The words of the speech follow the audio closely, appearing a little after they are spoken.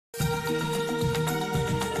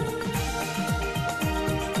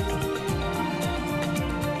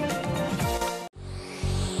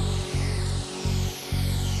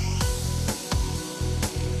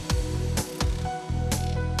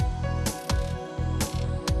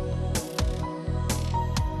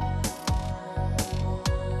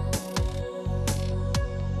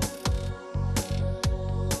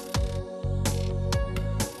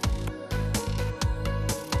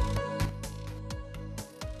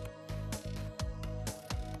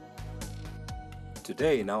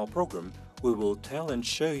Today in our program, we will tell and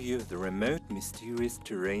show you the remote, mysterious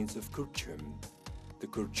terrains of Kurchum. The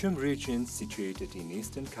Kurchum region, situated in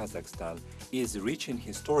Eastern Kazakhstan, is rich in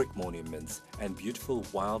historic monuments and beautiful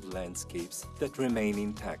wild landscapes that remain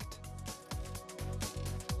intact.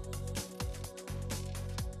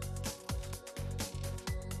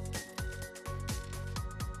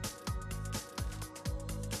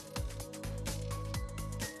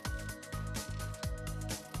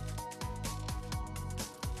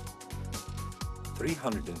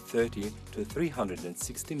 (330 to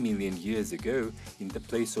 360 million years ago, in the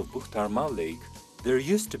place of Bukhtarma Lake, there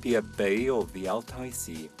used to be a bay of the Altai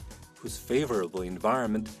Sea, whose favorable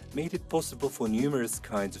environment made it possible for numerous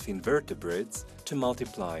kinds of invertebrates to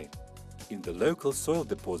multiply. In the local soil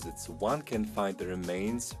deposits, one can find the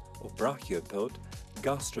remains of brachiopod,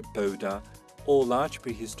 gastropoda, or large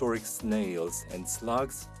prehistoric snails and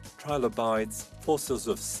slugs, trilobites, fossils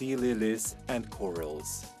of sea lilies, and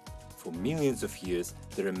corals. For millions of years,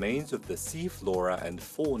 the remains of the sea flora and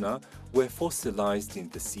fauna were fossilized in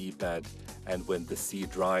the seabed, and when the sea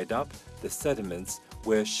dried up, the sediments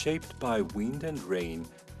were shaped by wind and rain,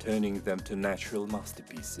 turning them to natural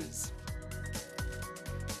masterpieces.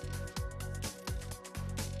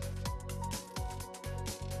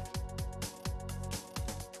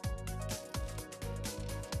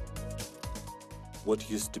 What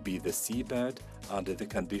used to be the seabed, under the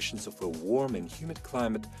conditions of a warm and humid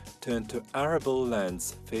climate, turned to arable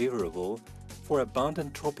lands favorable for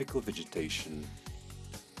abundant tropical vegetation.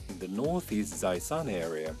 In the northeast Zaysan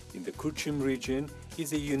area, in the Kurchum region,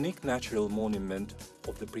 is a unique natural monument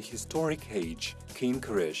of the prehistoric age, King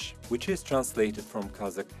Kuresh, which is translated from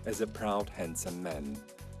Kazakh as a proud, handsome man.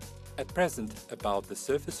 At present, above the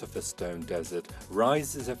surface of a stone desert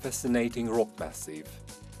rises a fascinating rock massif.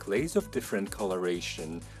 Clays of different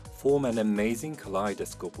coloration form an amazing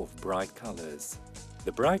kaleidoscope of bright colors.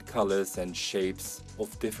 The bright colors and shapes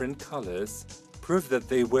of different colors prove that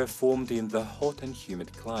they were formed in the hot and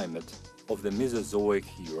humid climate of the Mesozoic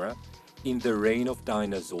era in the reign of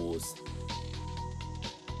dinosaurs.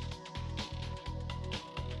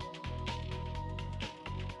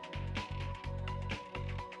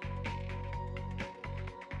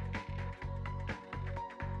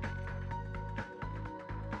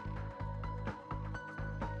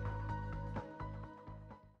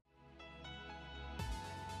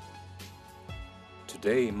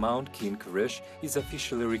 Today, Mount King Kuresh is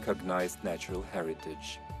officially recognized natural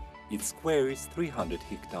heritage. Its square is 300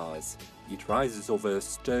 hectares. It rises over a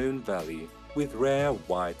stone valley with rare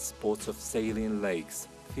white spots of saline lakes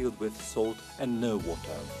filled with salt and no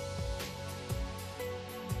water.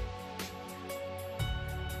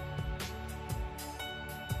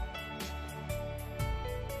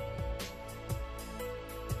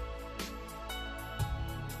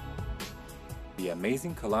 The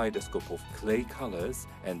amazing kaleidoscope of clay colors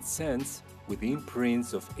and scents with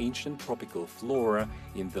imprints of ancient tropical flora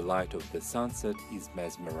in the light of the sunset is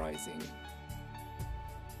mesmerizing.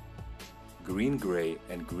 Green-gray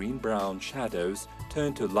and green-brown shadows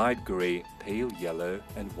turn to light gray, pale yellow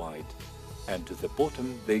and white. And to the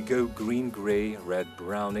bottom they go green-gray,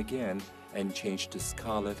 red-brown again and change to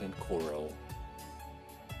scarlet and coral.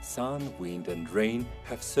 Sun, wind and rain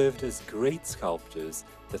have served as great sculptors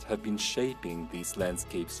that have been shaping these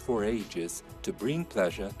landscapes for ages to bring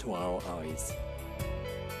pleasure to our eyes.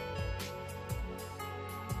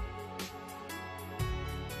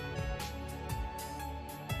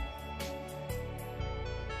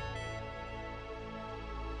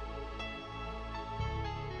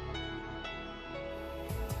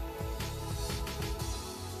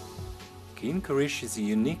 King Kuresh is a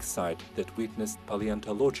unique site that witnessed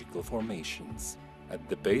paleontological formations. At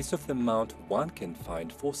the base of the mount, one can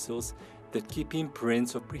find fossils that keep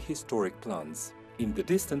imprints of prehistoric plants. In the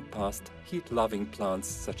distant past, heat-loving plants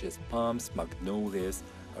such as palms, magnolias,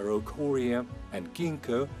 araucaria and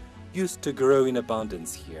ginkgo used to grow in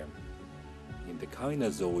abundance here. In the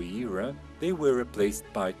Cainozoic era, they were replaced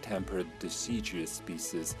by temperate deciduous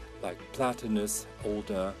species like platanus,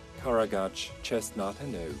 alder, karagach, chestnut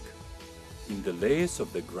and oak. In the layers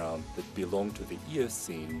of the ground that belong to the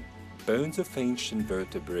Eocene, bones of ancient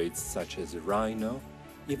vertebrates such as rhino,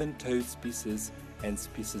 even toad species, and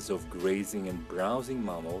species of grazing and browsing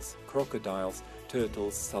mammals, crocodiles,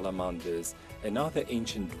 turtles, salamanders, and other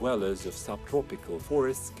ancient dwellers of subtropical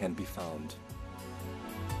forests can be found.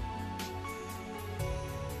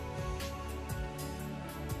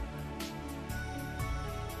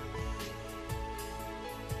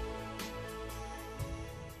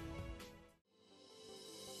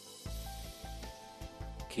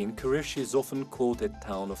 King Kuresh is often called a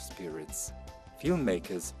town of spirits.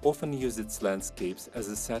 Filmmakers often use its landscapes as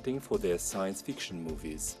a setting for their science fiction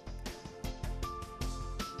movies.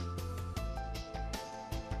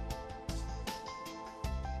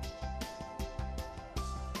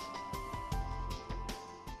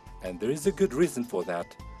 And there is a good reason for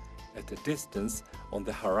that. At a distance, on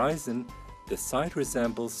the horizon, the site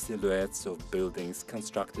resembles silhouettes of buildings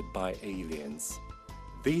constructed by aliens.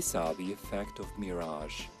 These are the effect of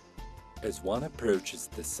mirage. As one approaches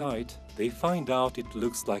the site, they find out it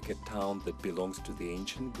looks like a town that belongs to the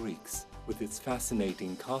ancient Greeks, with its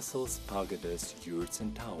fascinating castles, pagodas, yurts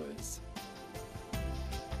and towers.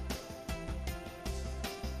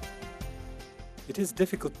 It is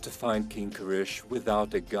difficult to find King Kurush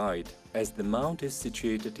without a guide, as the mount is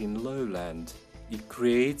situated in lowland. It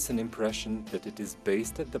creates an impression that it is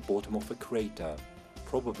based at the bottom of a crater.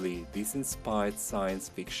 Probably this inspired science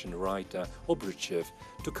fiction writer Obruchev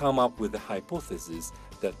to come up with the hypothesis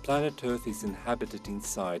that planet Earth is inhabited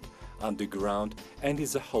inside, underground, and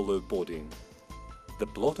is a hollow body. The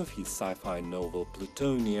plot of his sci-fi novel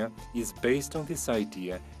Plutonia is based on this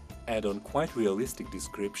idea and on quite realistic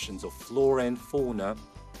descriptions of flora and fauna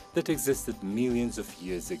that existed millions of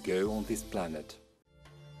years ago on this planet.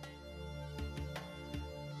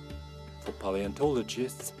 For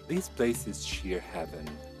paleontologists, this place is sheer heaven.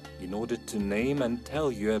 In order to name and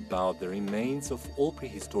tell you about the remains of all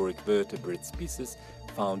prehistoric vertebrate species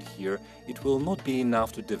found here, it will not be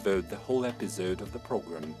enough to devote the whole episode of the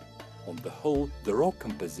program. On the whole, the rock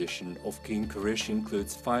composition of King Kurush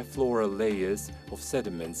includes 5 floral layers of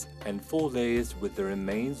sediments and 4 layers with the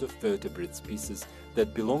remains of vertebrate species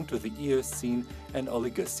that belong to the Eocene and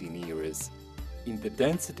Oligocene eras. In the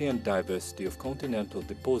density and diversity of continental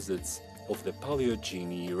deposits of the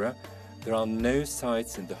Paleogene era, there are no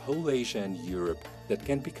sites in the whole Asia and Europe that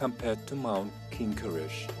can be compared to Mount King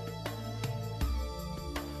Kurush.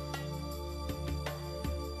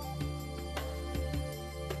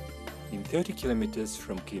 In 30 kilometers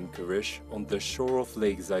from King Kurush, on the shore of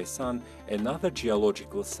Lake Zaysan, another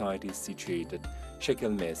geological site is situated,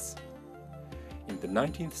 Shekelmes. In the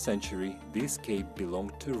 19th century, this cape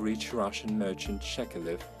belonged to rich Russian merchant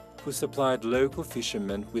Shekelev, who supplied local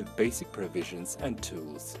fishermen with basic provisions and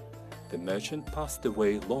tools. The merchant passed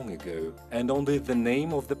away long ago, and only the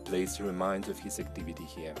name of the place reminds of his activity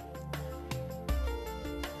here.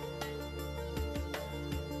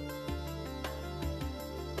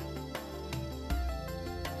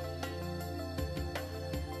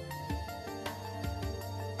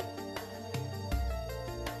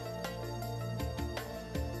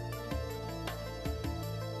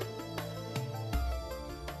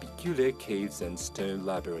 Peculiar caves and stone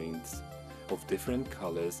labyrinths of different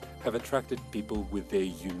colors have attracted people with their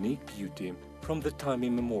unique beauty from the time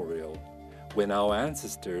immemorial, when our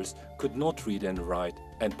ancestors could not read and write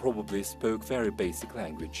and probably spoke very basic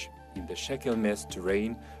language. In the Shekelmes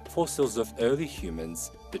terrain, fossils of early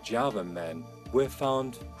humans, the Java man, were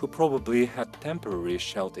found who probably had temporary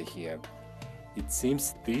shelter here. It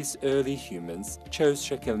seems these early humans chose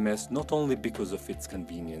Shekelmes not only because of its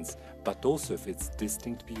convenience, but also of its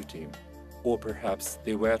distinct beauty. Or perhaps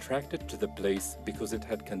they were attracted to the place because it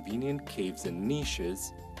had convenient caves and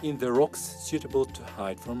niches in the rocks suitable to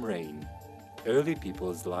hide from rain. Early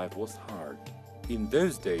people's life was hard. In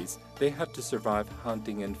those days, they had to survive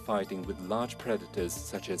hunting and fighting with large predators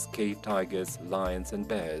such as cave tigers, lions and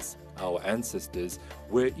bears. Our ancestors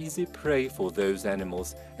were easy prey for those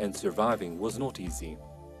animals, and surviving was not easy.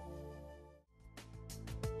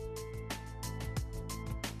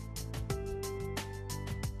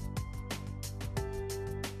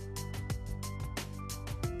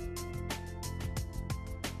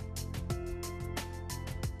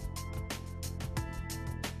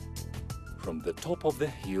 From the top of the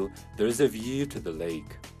hill, there is a view to the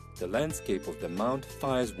lake. The landscape of the mount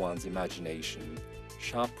fires one's imagination.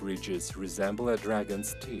 Sharp ridges resemble a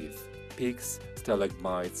dragon's teeth. Peaks,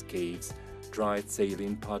 stalagmites, caves, dried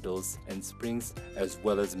saline puddles and springs, as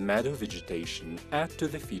well as meadow vegetation, add to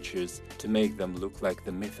the features to make them look like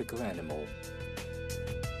the mythical animal.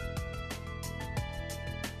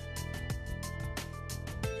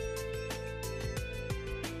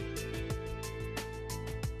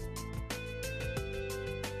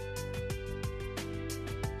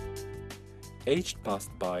 Age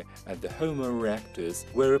passed by and the Homo erectus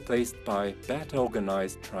were replaced by better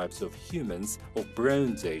organized tribes of humans of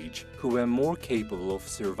Bronze Age who were more capable of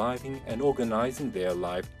surviving and organizing their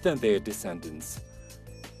life than their descendants.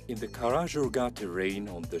 In the Karajurga terrain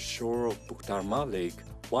on the shore of Bukhtarma Lake,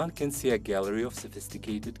 one can see a gallery of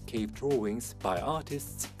sophisticated cave drawings by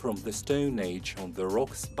artists from the Stone Age on the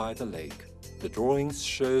rocks by the lake. The drawings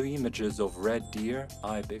show images of red deer,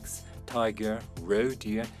 ibex, tiger, roe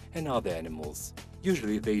deer, and other animals.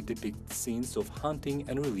 Usually they depict scenes of hunting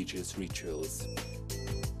and religious rituals.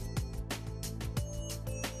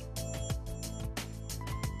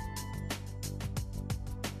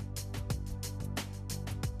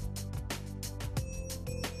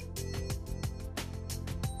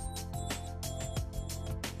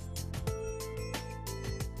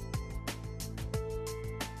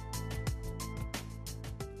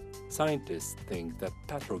 Scientists think that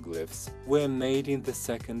petroglyphs were made in the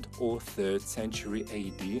 2nd or 3rd century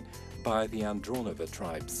AD by the Andronova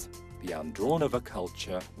tribes. The Andronova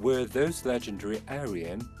culture were those legendary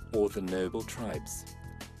Aryan or the noble tribes.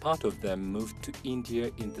 Part of them moved to India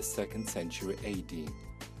in the 2nd century AD.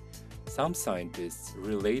 Some scientists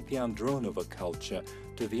relate the Andronova culture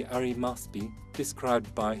to the Arimaspi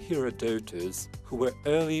described by Herodotus, who were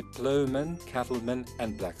early plowmen, cattlemen,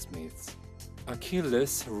 and blacksmiths.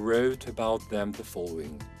 Achilles wrote about them the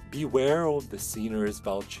following: "Beware of the sinuous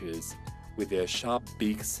vultures, with their sharp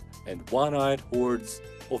beaks and one-eyed hordes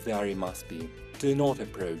of the Arimaspi. Do not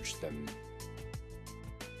approach them."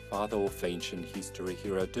 Father of ancient history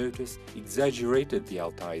Herodotus exaggerated the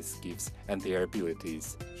Altai Skiffs and their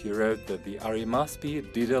abilities. He wrote that the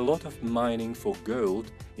Arimaspi did a lot of mining for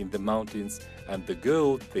gold in the mountains, and the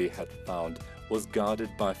gold they had found was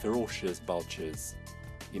guarded by ferocious vultures.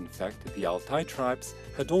 In fact, the Altai tribes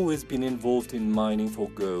had always been involved in mining for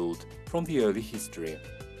gold from the early history.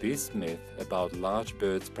 This myth about large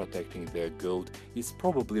birds protecting their gold is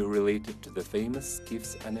probably related to the famous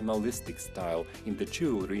skiff's animalistic style in the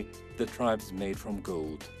jewelry the tribes made from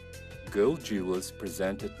gold. Gold jewels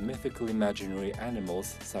presented mythical imaginary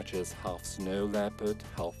animals such as half snow leopard,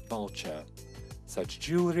 half vulture. Such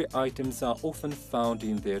jewelry items are often found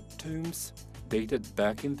in their tombs dated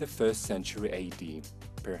back in the 1st century AD.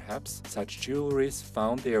 Perhaps such jewelries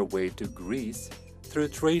found their way to Greece through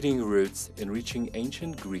trading routes enriching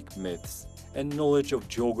ancient Greek myths and knowledge of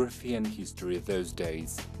geography and history those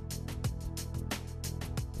days.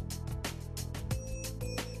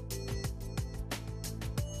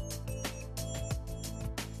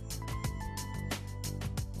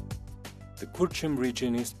 The Kurchum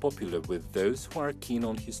region is popular with those who are keen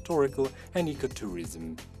on historical and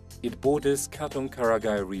ecotourism. It borders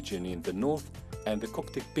Katon-Karagay region in the north and the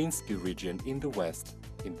Koktek-Pinsky region in the west.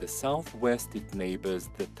 In the southwest it neighbors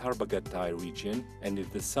the Tarbagatai region, and in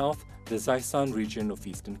the south the Zaysan region of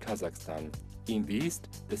Eastern Kazakhstan. In the east,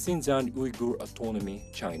 the Xinjiang Uyghur Autonomy,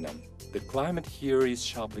 China. The climate here is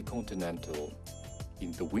sharply continental.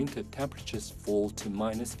 In the winter temperatures fall to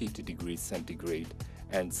 -50 degrees centigrade,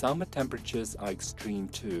 and summer temperatures are extreme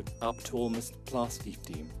too, up to almost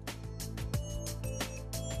 +50.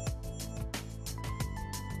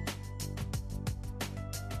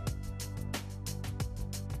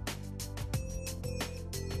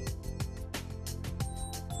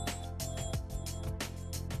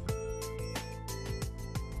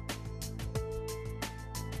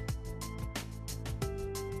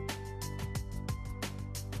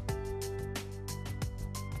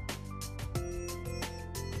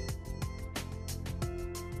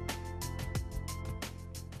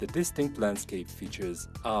 The distinct landscape features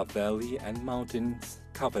are valley and mountains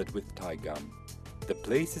covered with taiga. The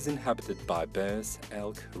place is inhabited by bears,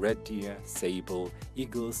 elk, red deer, sable,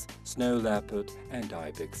 eagles, snow leopard and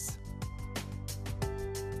ibex.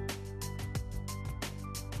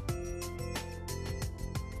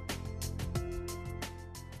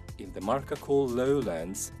 In the Markakol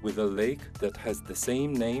lowlands, with a lake that has the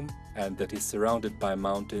same name and that is surrounded by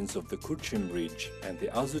mountains of the Kurchum Ridge and the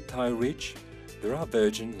Azutai Ridge, there are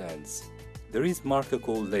virgin lands. There is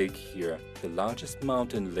Markakol Lake here, the largest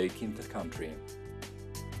mountain lake in the country.